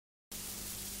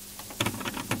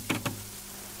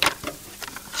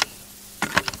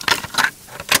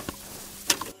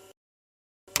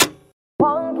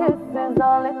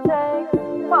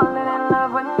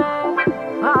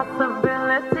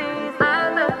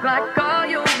look like all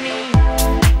you need.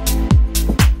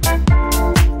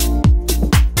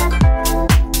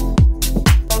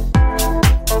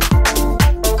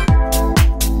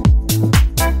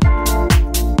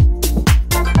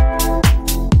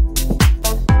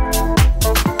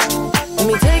 Let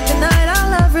me take the night I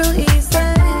love real easy,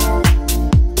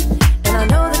 and I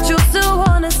know that you still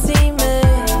wanna see me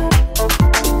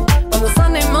on the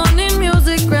Sunday morning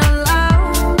music real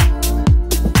loud.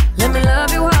 Let me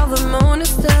love you while the moon is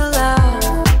still out.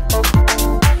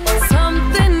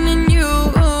 Something in you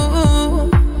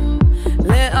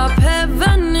lit up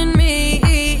heaven in me.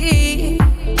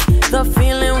 The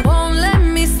feeling won't let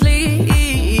me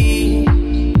sleep,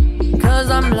 'cause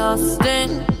I'm lost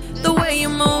in the way you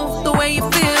move, the way you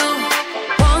feel.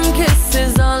 One kiss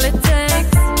is all it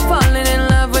takes, falling in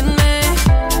love with me.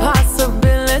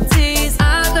 Possibilities,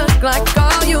 I look like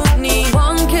all you need.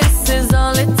 One kiss is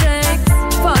all it takes,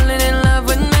 falling in love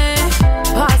with me.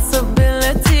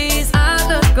 Possibilities, I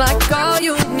look like all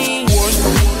you need.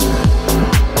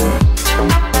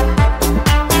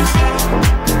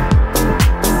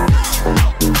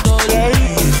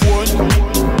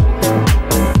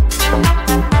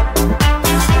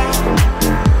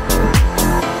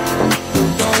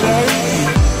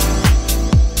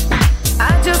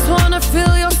 I just wanna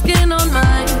feel your skin on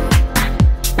mine,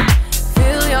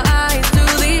 feel your eyes do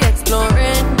the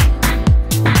exploring.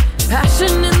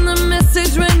 Passion in the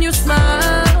message when you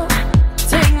smile.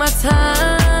 Take my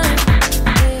time.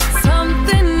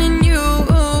 Something in you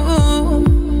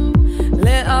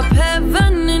lit up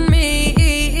heaven in me.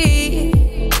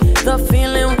 The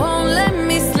feeling won't let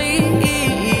me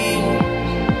sleep,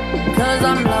 'cause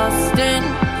I'm lost in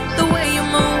the way you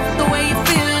move, the way you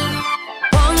feel.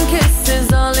 One kiss is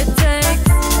all it takes,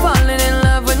 falling in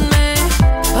love with me.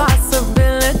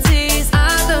 Possibilities,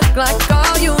 I look like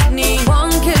all you need.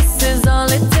 One kiss is all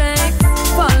it takes,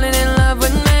 falling in love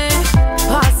with me.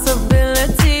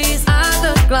 Possibilities, I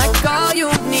look like all you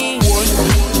need.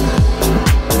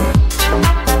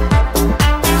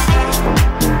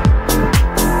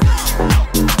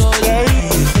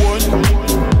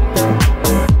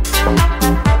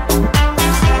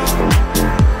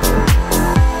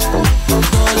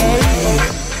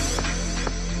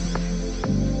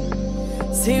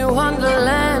 See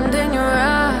wonderland in your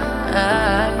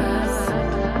eyes.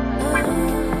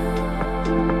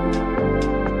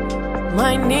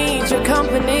 Might need your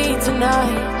company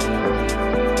tonight.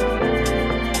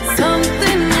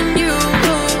 Something in you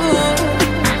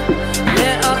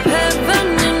lit up heaven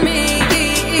in me.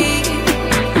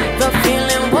 The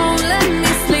feeling won't let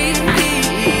me sleep,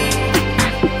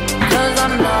 'cause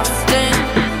I'm lost in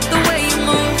the way you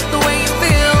move, the way you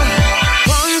feel.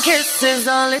 One kiss is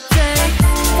all it takes,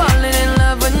 falling in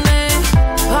love with me.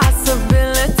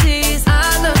 Possibilities, I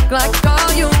look like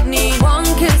all you need. One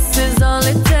kiss is all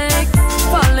it takes,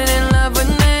 falling in love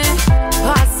with me.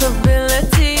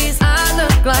 Possibilities, I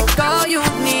look like all you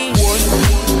need.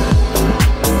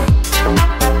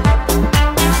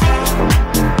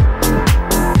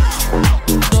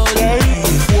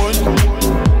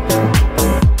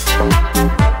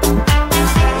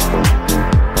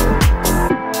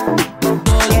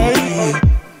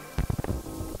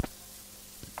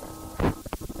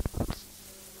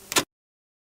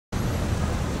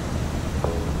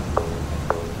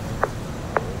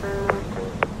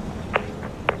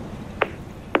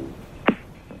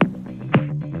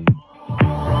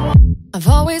 I've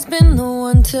always been the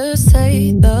one to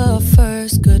say the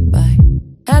first goodbye.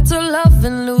 Had to love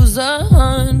and lose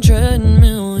 100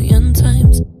 million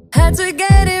times. Had to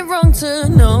get it wrong to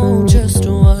know just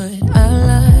what I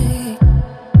like.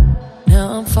 Now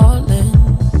I'm falling.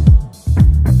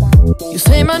 You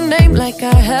say my name like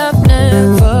I have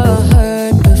never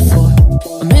heard before.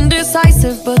 I'm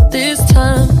indecisive, but this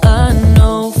time I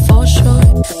know for sure.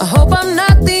 I hope I'm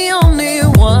not the only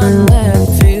one that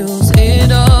feels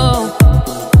it all.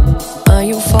 Are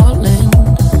you falling?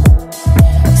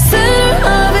 Center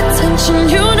of attention,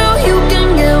 you know you can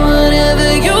get whatever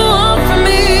you want from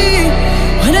me.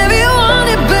 Whenever you want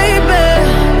it, baby.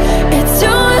 It's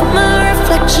you and my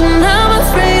reflection. I'm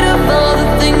afraid of all the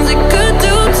things it could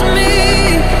do to me.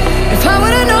 If I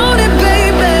would've known it,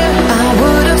 baby, I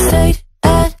would've stayed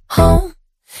at home,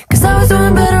 'cause I was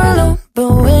doing better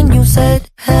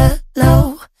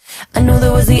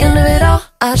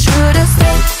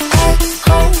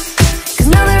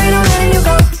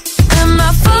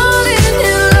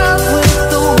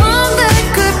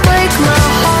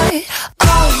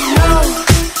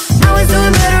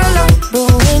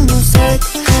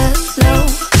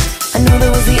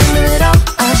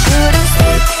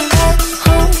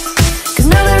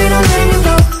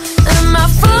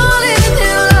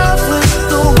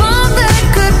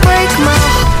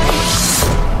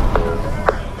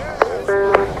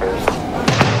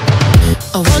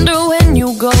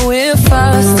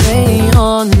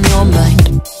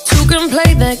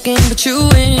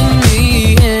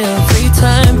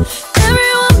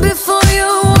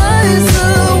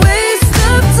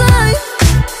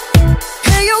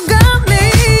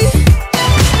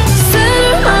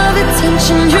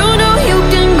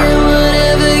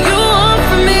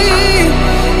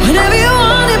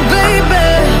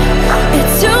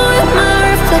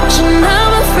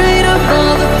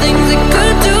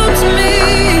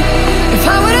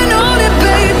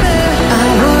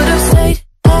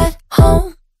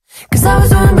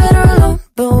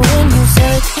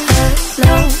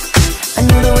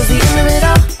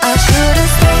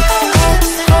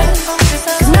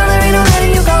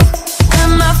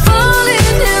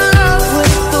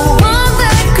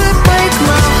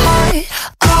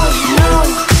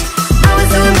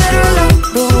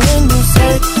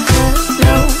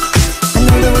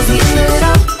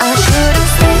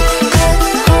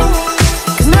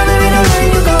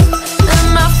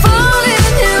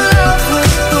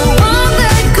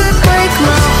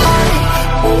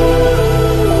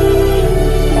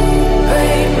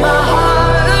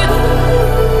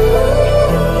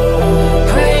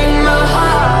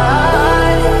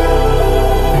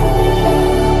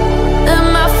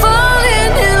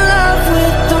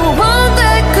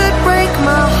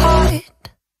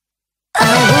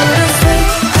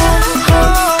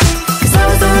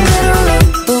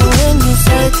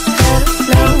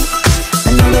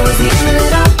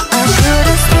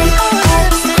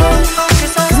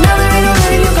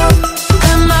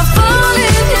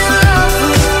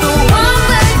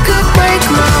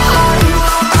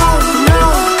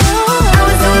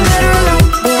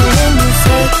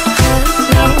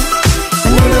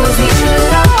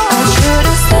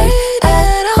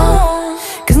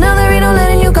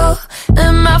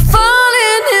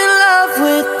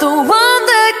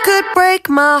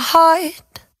my heart.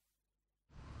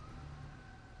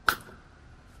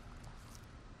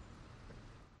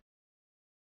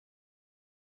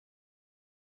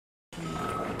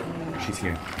 She's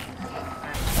here.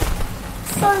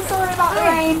 So sorry about the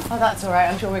rain. Oh, that's all right.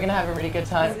 I'm sure we're gonna have a really good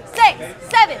time. 6,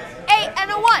 7, 8,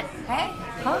 and a 1. Hey.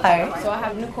 Hi. So I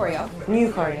have new choreo.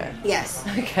 New choreo. Yes.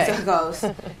 Okay. So it goes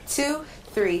 2,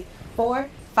 3, 4,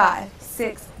 5,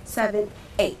 6, 7,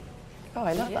 8. Oh,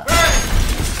 I love that.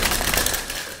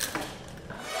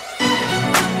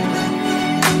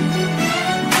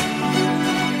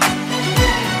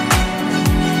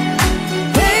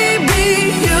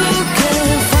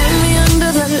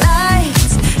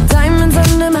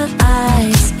 Under my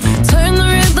eyes, turn the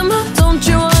rhythm up, don't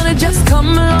you wanna just come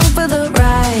along for the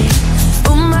ride?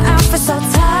 Oh, my outfit's all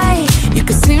tight, you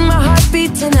can see my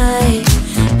heartbeat tonight.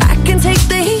 I can take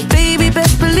the heat, baby,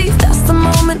 best believe that's the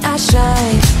moment I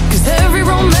shine. Cause every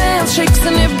romance shakes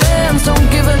and it bends, don't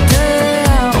give a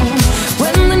damn.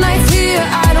 When the night's here,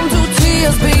 I don't do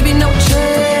tears, baby, no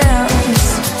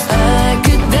chance. I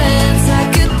could dance, I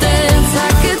could dance, I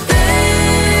could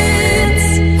dance.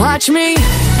 Watch me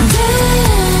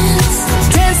dance,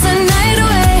 dance the night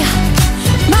away.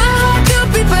 My heart could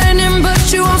be burning, but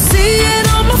you won't see it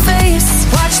on my face.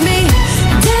 Watch me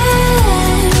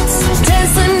dance,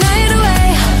 dance the night away.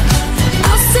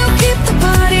 I'll still keep the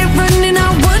party running, I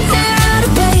won't get out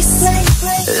of pace.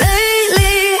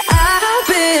 Lately I've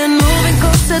been moving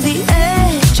close to the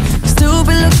edge, still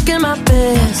be looking my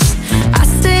best. I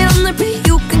stay on the beat,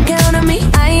 you can count on me,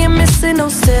 I ain't missing no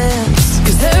steps.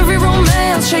 Cause every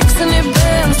romance shakes and it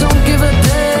bends, don't give a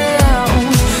damn.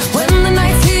 When the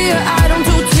night's here, I don't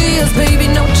do tears, baby,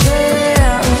 no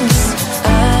chance.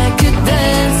 I could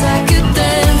dance, I could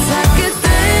dance, I could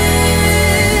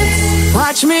dance.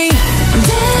 Watch me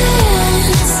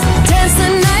dance, dance the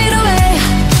night away.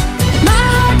 My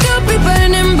heart could be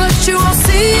burning, but you won't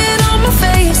see it on my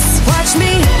face. Watch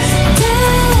me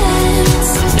dance,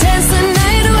 dance the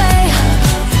night away.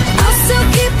 I'll still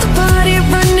keep the party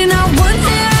running, I won't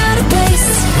get out of pace.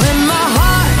 When my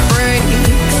heart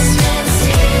breaks,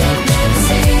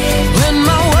 when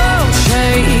my world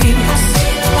shakes,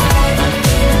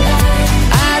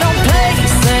 I don't play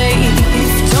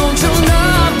safe, don't you know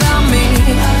about me?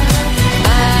 I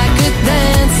could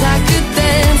dance, I could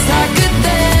dance, I could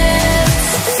dance.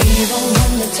 Even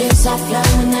when the tears are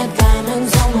flowing, that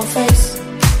diamonds on my face,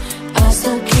 I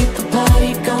still keep the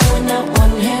party going, not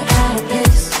one hair out of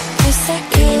place. Yes, I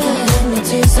can. Even when the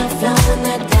tears are flowing,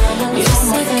 that diamonds on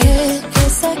my face,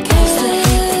 yes, I can. I still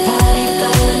keep the party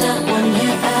going, not one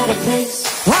hair out of place.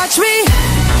 Watch me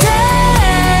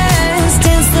dance,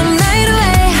 dance the night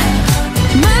away.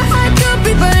 My heart could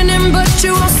be burning, but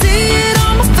you won't see it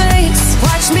on my face.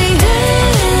 Watch me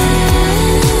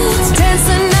dance, dance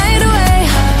the night away.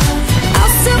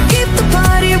 I'll still keep the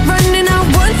party running, I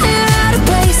won't get out of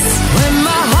place. When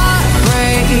my heart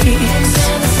breaks,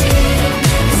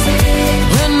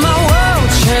 when my world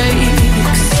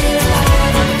shakes,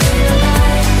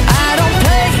 I don't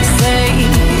play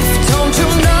safe, don't you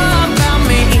know about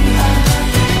me?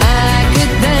 I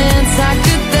could dance, I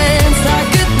could dance, I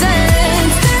could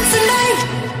dance, dance tonight.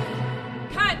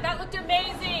 Cut! That looked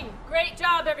amazing! Great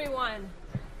job, everyone!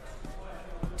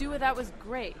 D.u.a, that was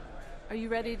great. Are you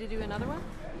ready to do another one?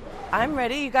 I'm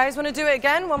ready. You guys want to do it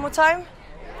again? One more time?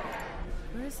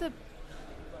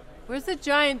 Where's the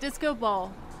giant disco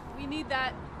ball? We need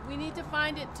that. We need to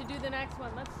find it to do the next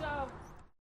one. Let's go.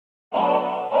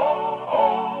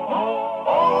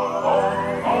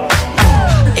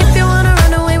 If you wanna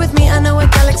run away with me, I know a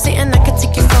galaxy and I can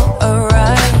take you for a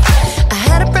ride. I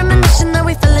had a premonition that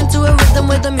we fell into a rhythm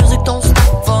where the music don't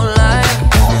stop for life.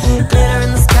 Glitter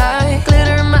in the sky,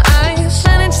 glitter in my eyes,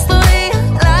 shining just the way I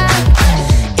like.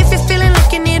 If you're feeling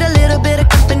like you need a little bit of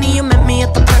company, you met me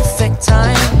at the perfect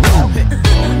time.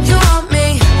 You want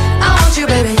me, I want you,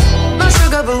 baby. My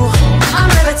sugar boo, I'm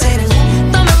levitating.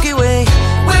 The Milky Way,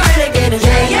 we're renegading.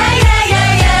 Yeah, yeah, yeah,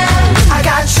 yeah, yeah. I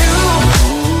got you,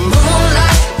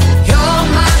 moonlight. You're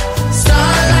my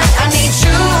starlight. I need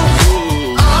you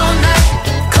all night.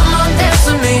 Come on, dance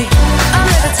with me. I'm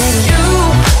levitating. You,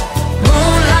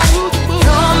 moonlight.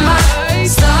 You're my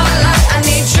starlight. I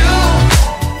need you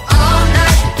all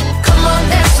night. Come on,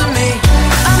 dance with me.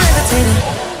 I'm levitating.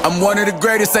 I'm one of the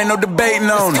greatest, ain't no debating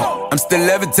on it. I'm still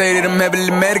levitated, I'm heavily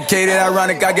medicated.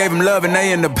 Ironic, I gave him love and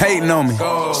they end up hating on me.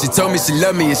 She told me she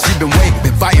loved me and she been waiting.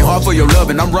 Been fighting hard for your love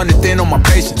and I'm running thin on my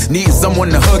patience. Needing someone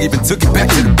to hug, even took it back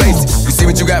to the basics. You see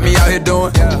what you got me out here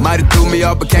doing? Might have threw me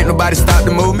off, but can't nobody stop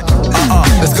the movement.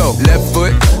 Let's go. Left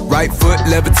foot, right foot,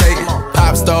 levitating. Pop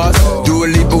pop stars. Do a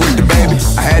Lipa with the baby.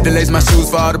 I had to lace my shoes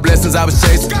for all the blessings I was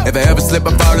chasing. If I ever slip,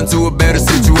 I fall into a better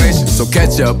situation. So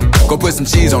catch up, go put some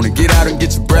cheese on it, get out and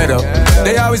get your bread up.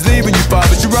 They always leave when you fall,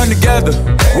 but you run together.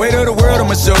 Weight of the world on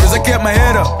my shoulders, I kept my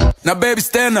head up. Now baby,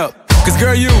 stand up, cause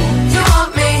girl, you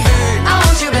want me, I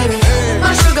want you, baby.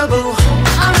 My sugar boo,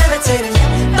 I'm levitating.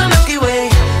 The Milky Way,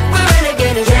 we're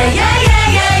renegading. Yeah, yeah,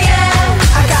 yeah, yeah,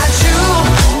 yeah. I got you,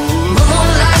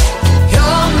 moonlight,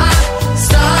 you're my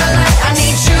starlight. I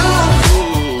need you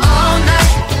all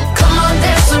night. Come on,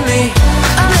 dance with me.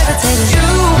 I'm levitating. You,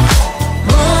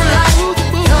 moonlight,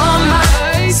 you're my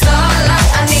starlight.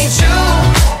 I need you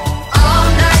all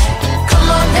night. Come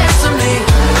on, dance with me.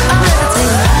 I'm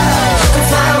levitating. You can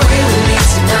fly away with me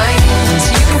tonight. So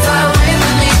you can fly away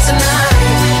with me tonight.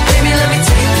 Baby, let me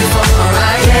take you for a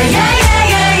ride. Yeah, yeah,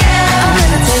 yeah, yeah, yeah. I'm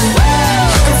levitating.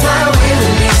 You can fly away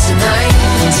with me tonight.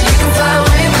 So you can fly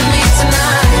away with me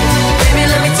tonight. Baby,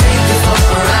 let me take you for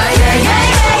a ride. Yeah, yeah,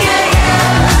 yeah, yeah,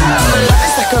 yeah. My love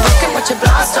is like a rocket, watch it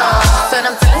blast off. And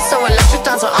I'm feeling so electric,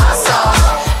 dance on our song.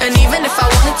 And even if I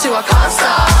wanted to, I can't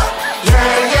stop. Yeah,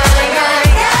 yeah, yeah,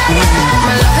 yeah, yeah.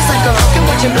 My love is like a rocket,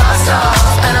 watch it blast off.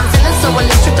 And I'm feeling so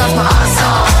electric, dance my ass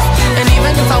off. And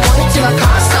even if I wanted to, I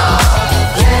can't stop.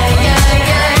 Yeah, yeah,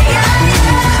 yeah,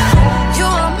 yeah. You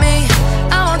want me,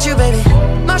 I want you, baby.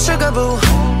 My sugar boo,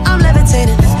 I'm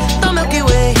levitating. The Milky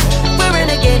Way, we're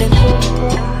renegading.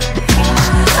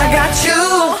 I got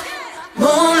you,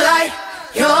 moonlight,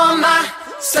 you're my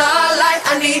starlight.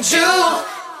 I need you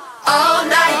all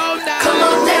night. Come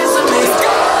on, dance with me.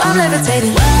 I'm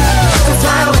levitating. You can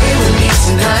fly away with me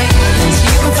tonight.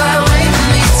 You can fly away with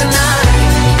me tonight.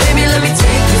 Baby, let me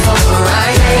take you for a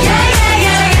ride. Yeah, yeah, yeah,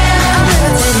 yeah, yeah. I'm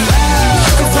levitating.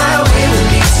 You can fly away with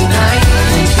me tonight.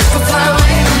 You can fly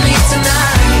away with me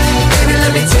tonight. Baby,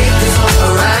 let me take you for a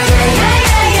ride. Yeah, yeah,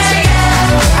 yeah, yeah,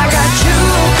 yeah. I got you,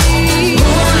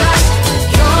 moonlight,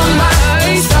 you're my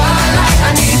starlight.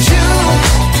 I need you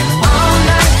all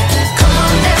night. Come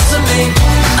on, dance with me.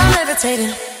 I'm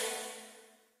levitating.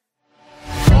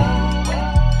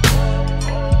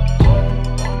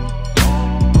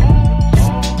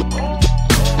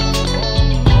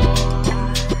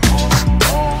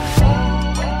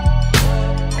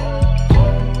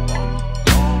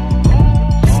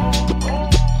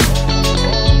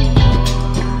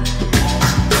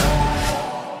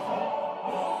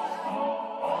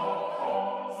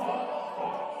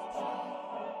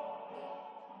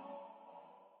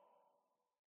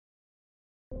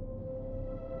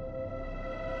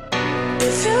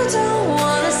 If you don't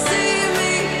wanna see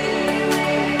me,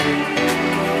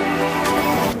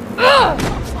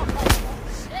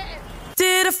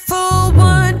 did a full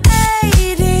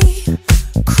 180,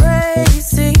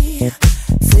 crazy,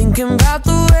 thinking about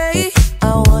the way I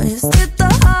was. Did the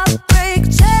heartbreak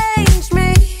change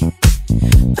me?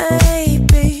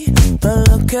 Maybe, but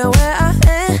look at where I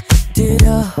ended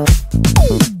up.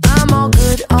 I'm all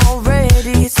good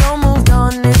already, so moved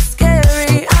on. It's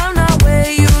scary. I'm not where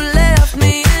you left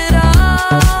me at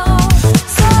all.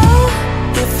 So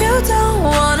if you don't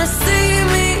wanna see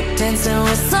me dancing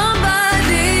with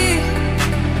somebody,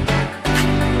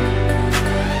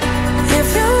 if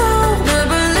you wanna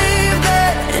believe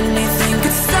that anything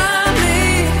could stop me,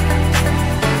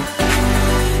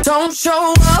 don't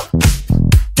show up,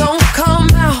 don't come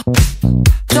out,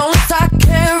 don't start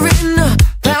caring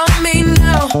about me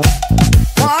now.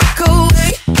 Walk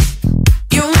away,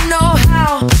 you know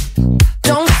how.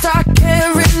 Don't start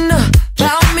caring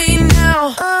about me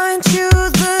now. Aren't you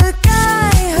the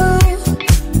guy who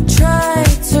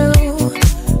tried to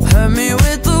hurt me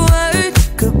with the word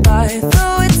goodbye?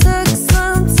 Though it took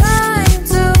some time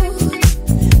to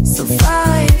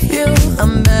survive you,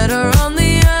 I'm better on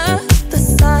the other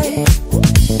side.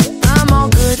 I'm all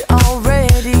good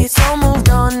already, so moved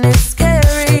on. It's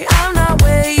scary. I'm not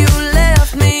where you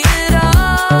left me at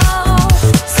all.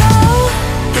 So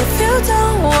if you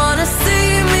don't wanna see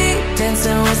me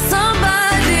dancing with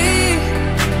somebody,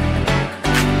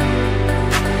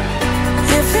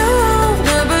 if you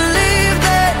wanna believe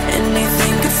that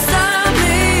anything could stop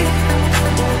me,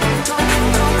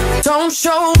 don't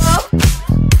show up,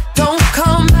 don't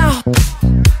come out,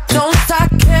 don't start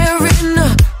caring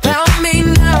about me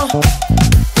now.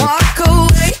 Walk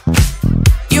away,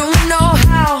 you know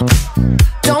how.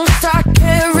 Don't start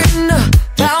caring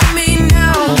about me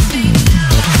now.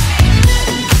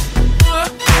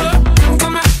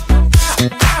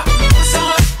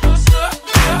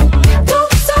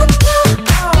 Don't stop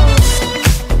now.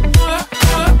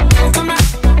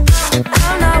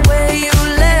 I'm not where you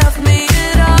left me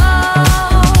at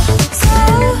all. So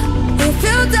if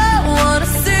you don't wanna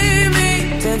see me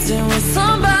dancing with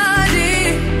somebody,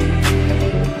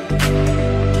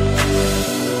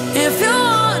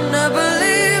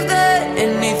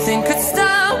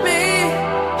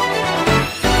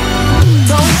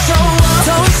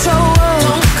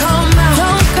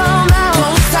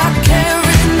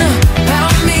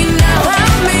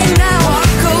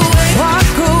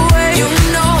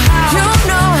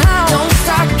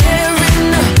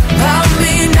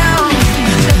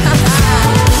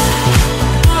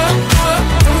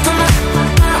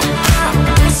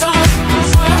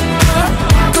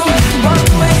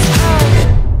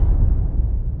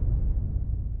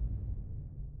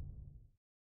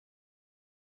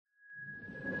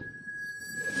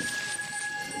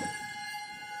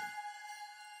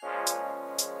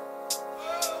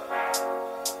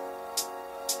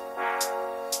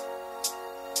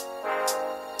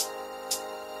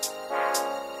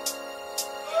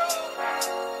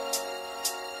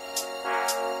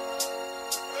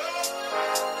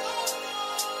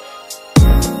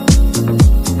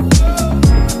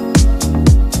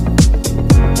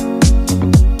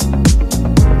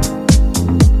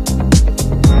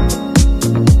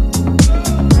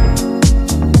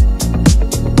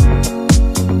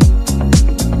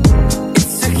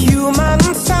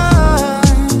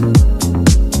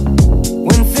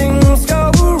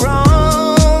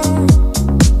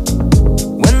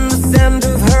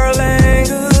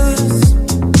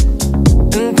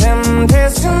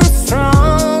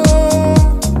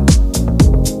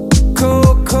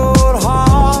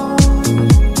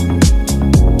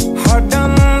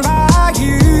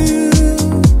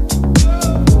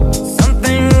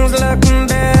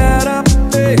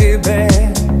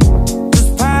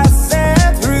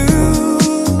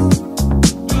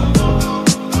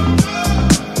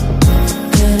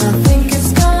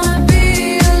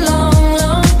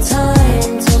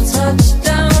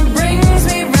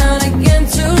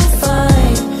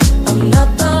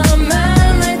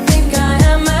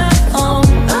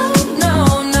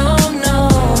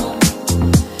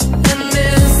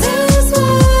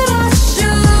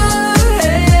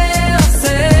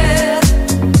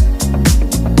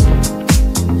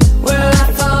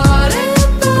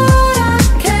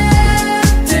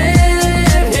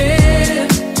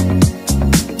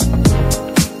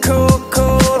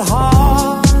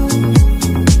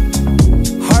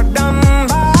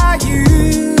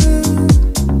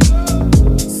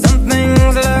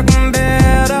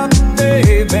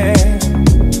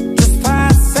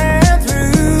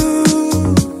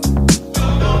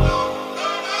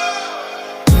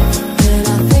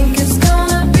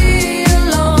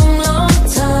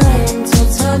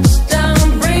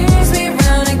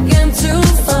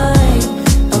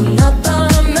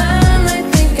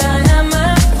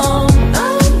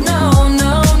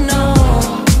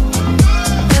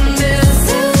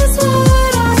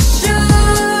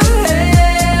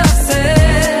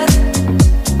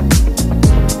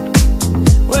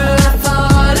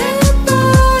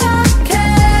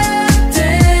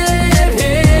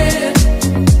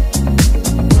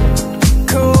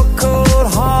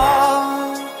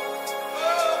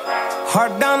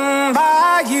 hard done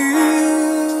by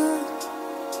you.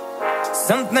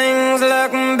 Some things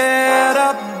look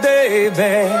better,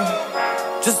 baby,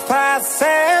 just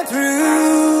passing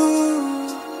through.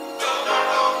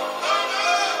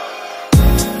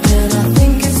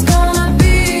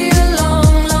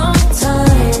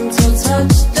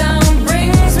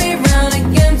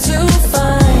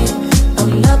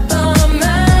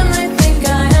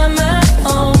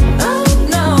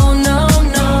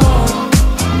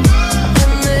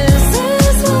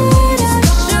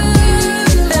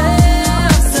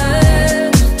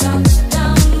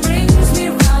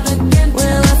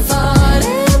 Well, I thought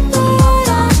it, but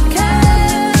I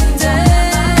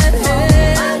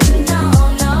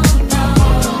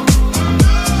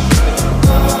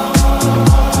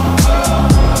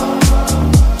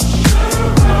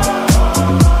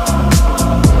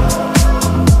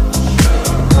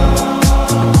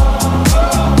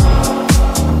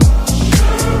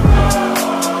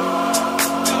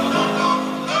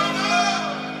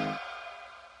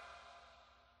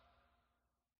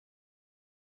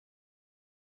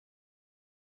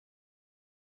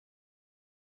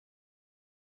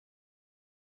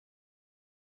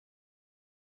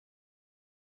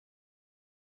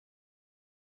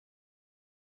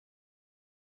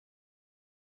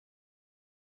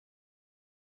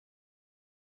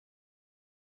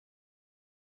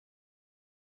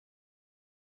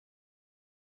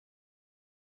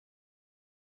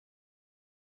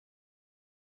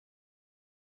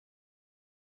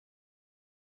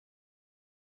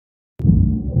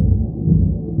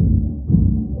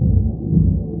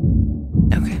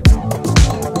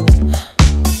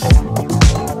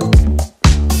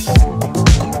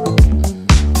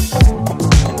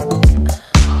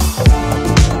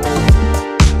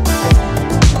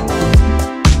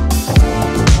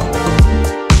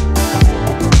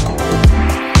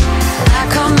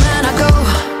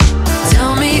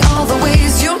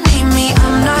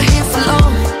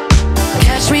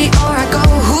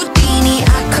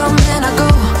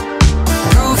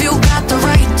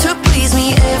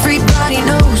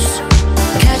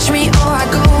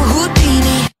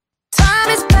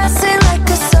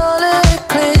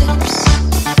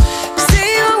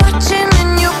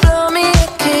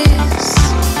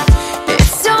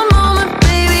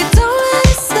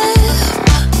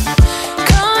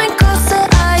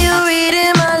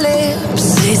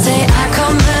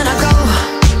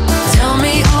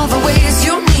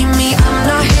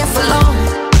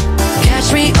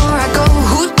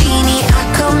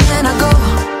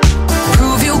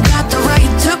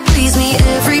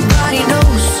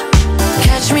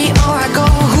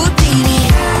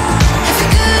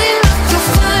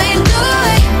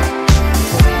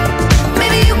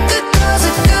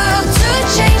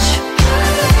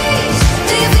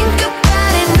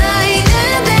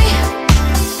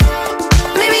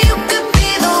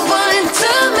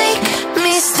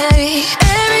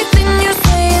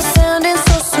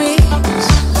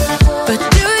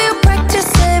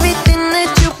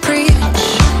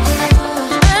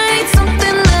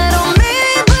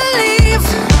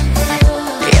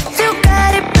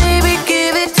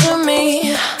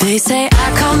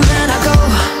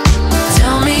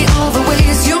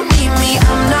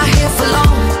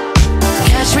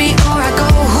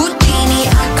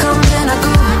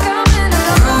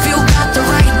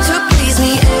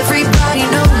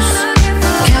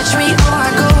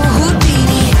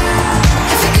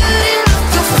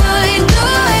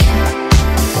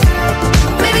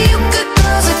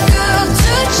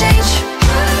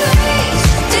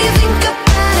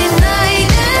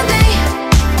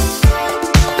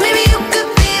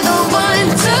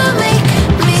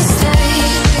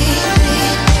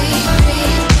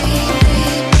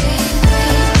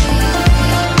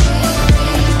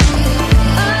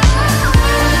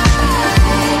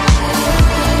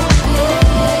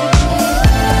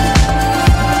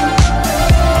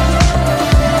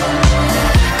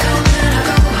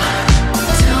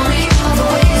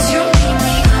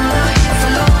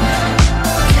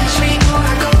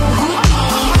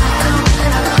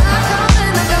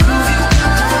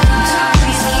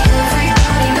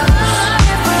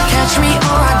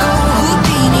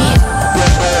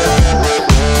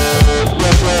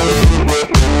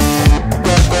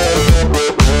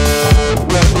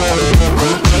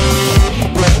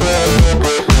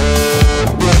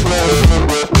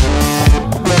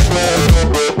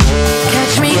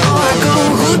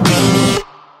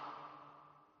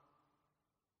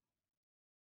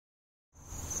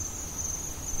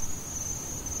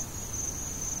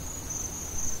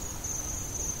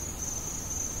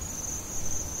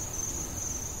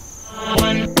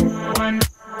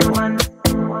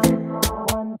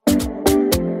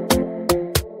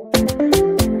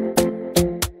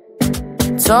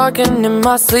talking in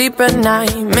my sleep at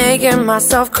night, making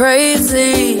myself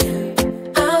crazy.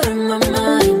 Out of my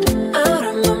mind, out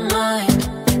of my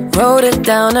mind. Wrote it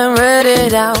down and read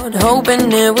it out,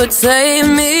 hoping it would save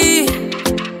me.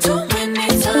 Too many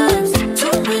times,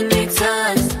 too many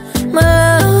times.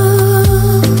 My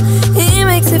love, he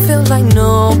makes it feel like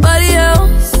nobody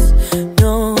else,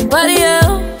 nobody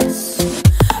else.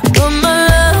 But my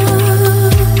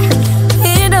love,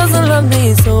 he doesn't love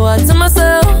me, so I tell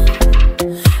myself,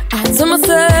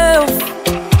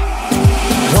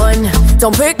 one,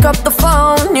 don't pick up the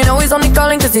phone, you know he's only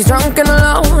calling cause he's drunk and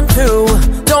alone. Two,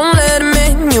 don't let him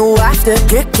in, you have to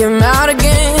kick him out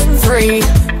again. Three,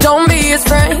 don't be his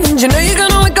friend, you know you're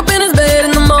gonna wake up in his bed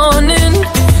in the morning.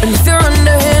 And if you're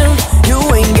under him, you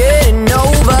ain't getting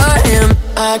over him.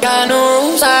 I got no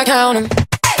rules, I count him.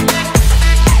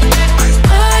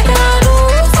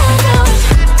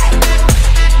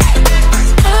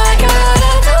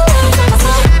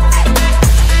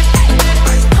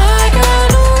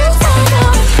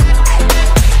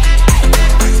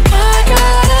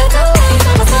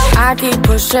 I keep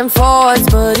pushing forwards,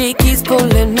 but he keeps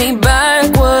pulling me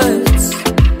backwards.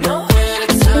 Nowhere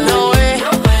to turn, nowhere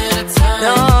to turn.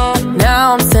 No.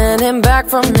 Now I'm standing back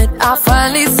from it, I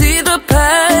finally see the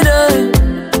pattern.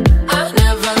 I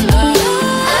never loved,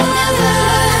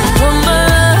 for my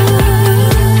love,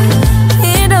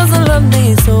 he doesn't love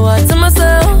me, so I tell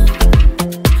myself,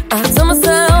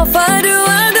 I do.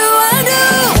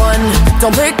 One,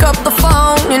 don't pick up the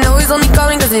phone, you know he's only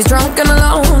calling cause he's drunk and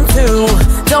alone. Two,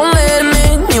 don't let him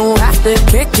in, you have to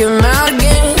kick him out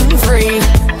again. Three,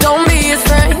 don't be his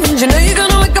friend, you know you're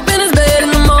gonna wake up in his bed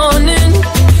in the morning.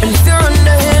 And if you're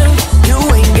under him, you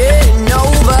ain't getting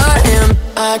over him.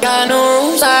 I got no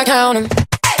rules, I count him.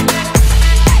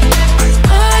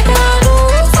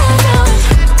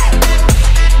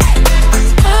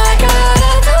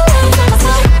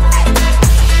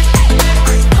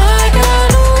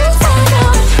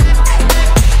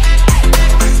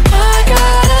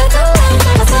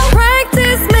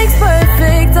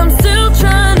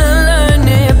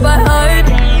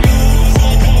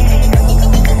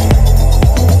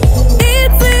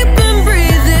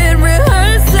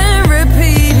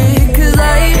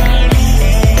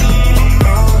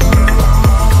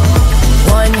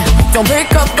 Don't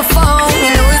pick up the phone, you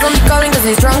know he's only calling cause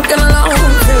he's drunk and alone.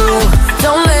 Two,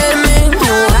 don't let him in,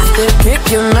 you have to kick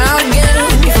him out again.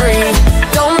 Three,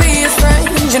 don't be his friend,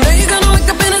 you know you're gonna wake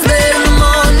up in his bed in the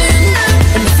morning.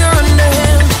 And if you're under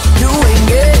him, you ain't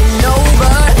getting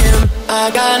over him.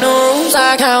 I got no rules,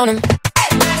 I count him.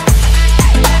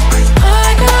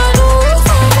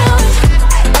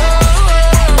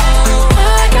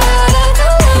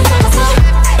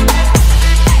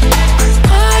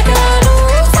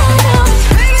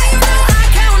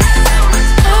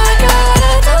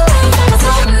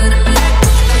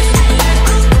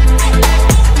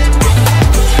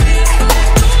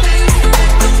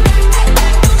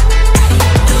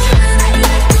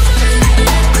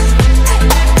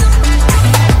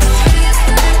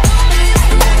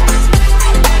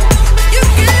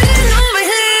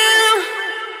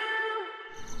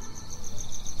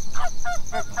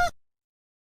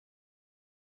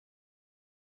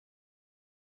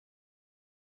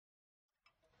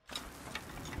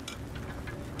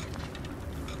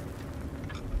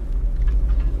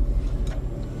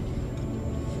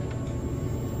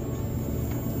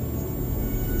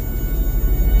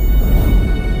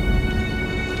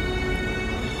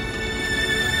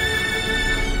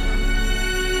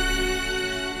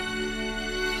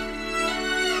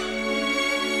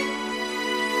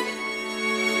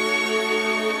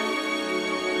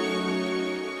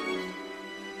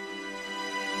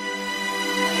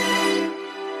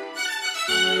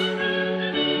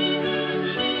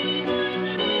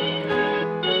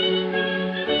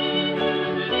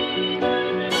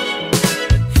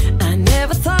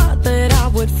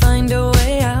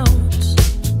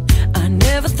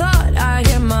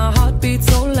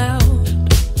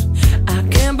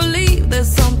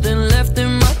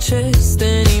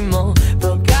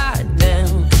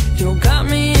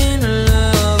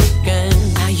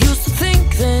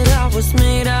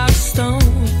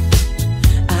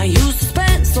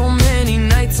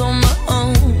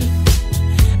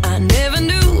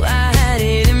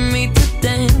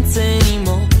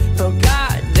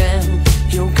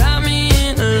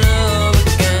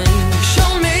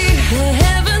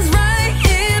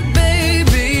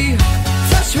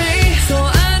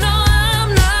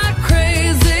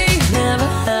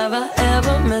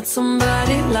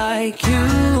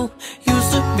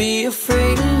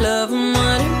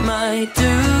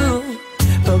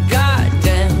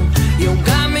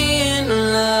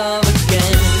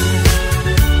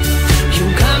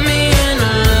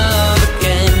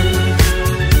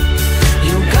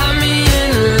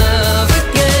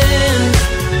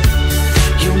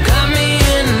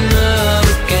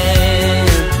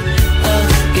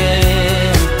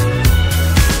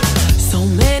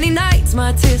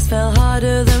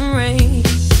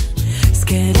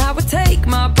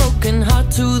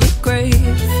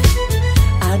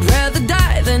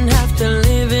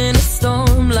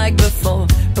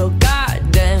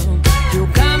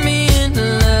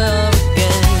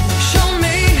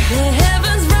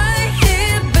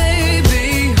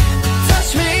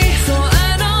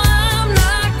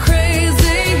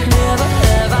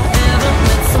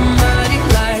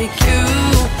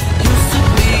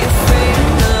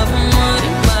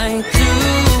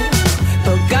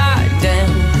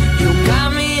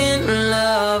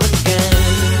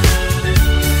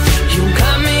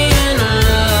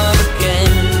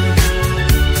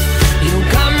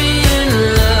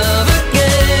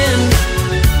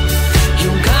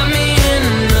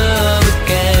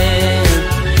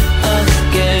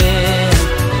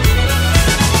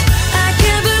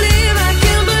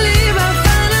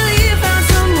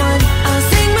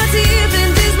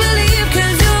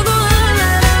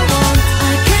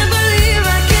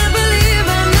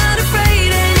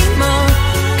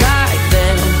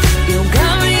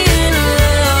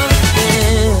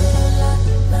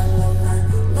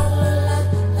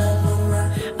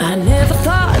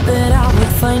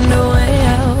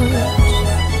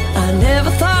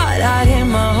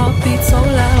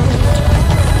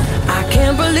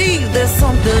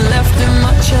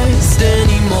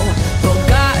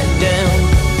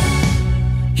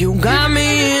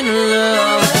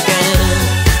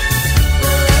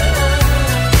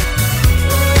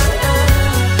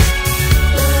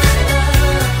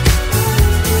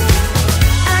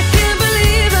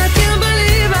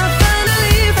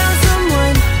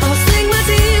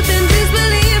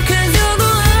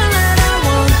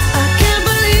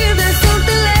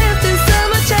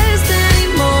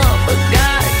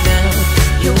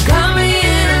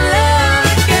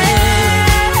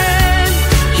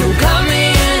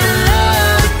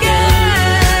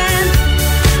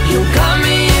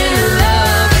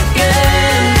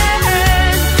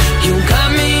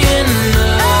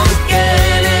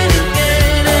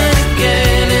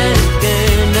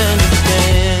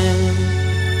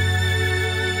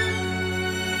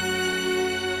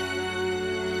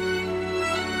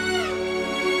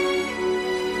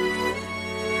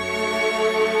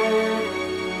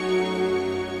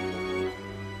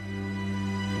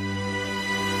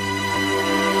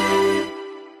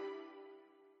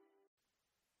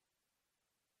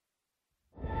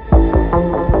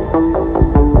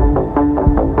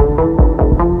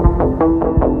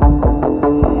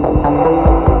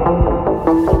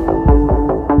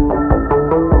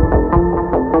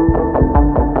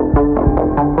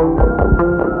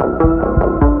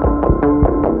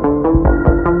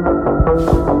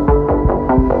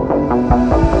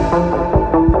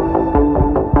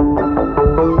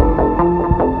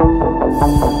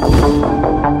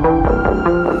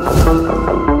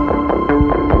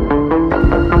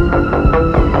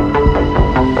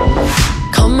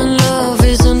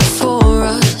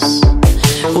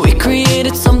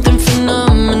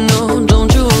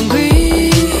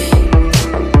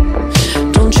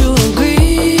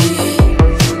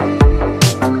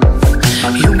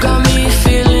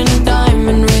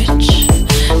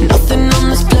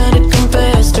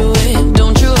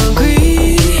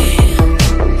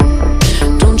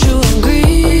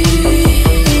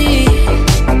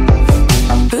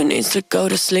 go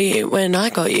to sleep when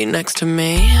I got you next to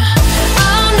me.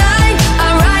 All night I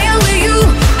ride with you.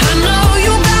 I know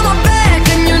you got my back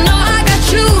and you know I got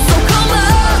you. So come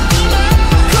up,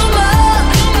 come up,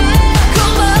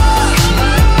 come up.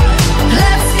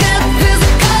 Let's get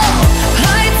physical.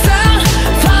 Lights out,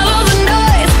 follow the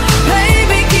noise.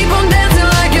 Baby, keep on dancing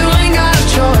like you ain't got a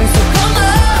choice. So come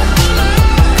up,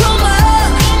 come up,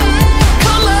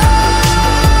 come on.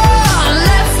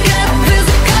 Let's get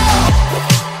physical.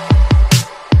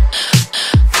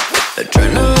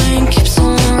 Adrenaline keeps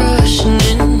on rushing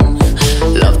in.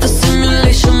 Love the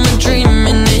simulation we're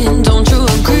dreaming in. Don't you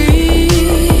agree?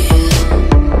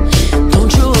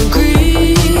 Don't you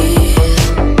agree?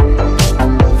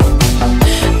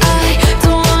 I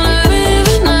don't wanna live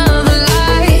another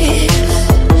life,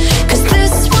 'cause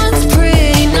this one's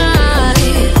pretty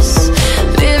nice.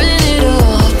 Living it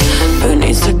up. Who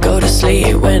needs to go to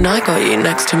sleep when I got you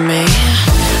next to me?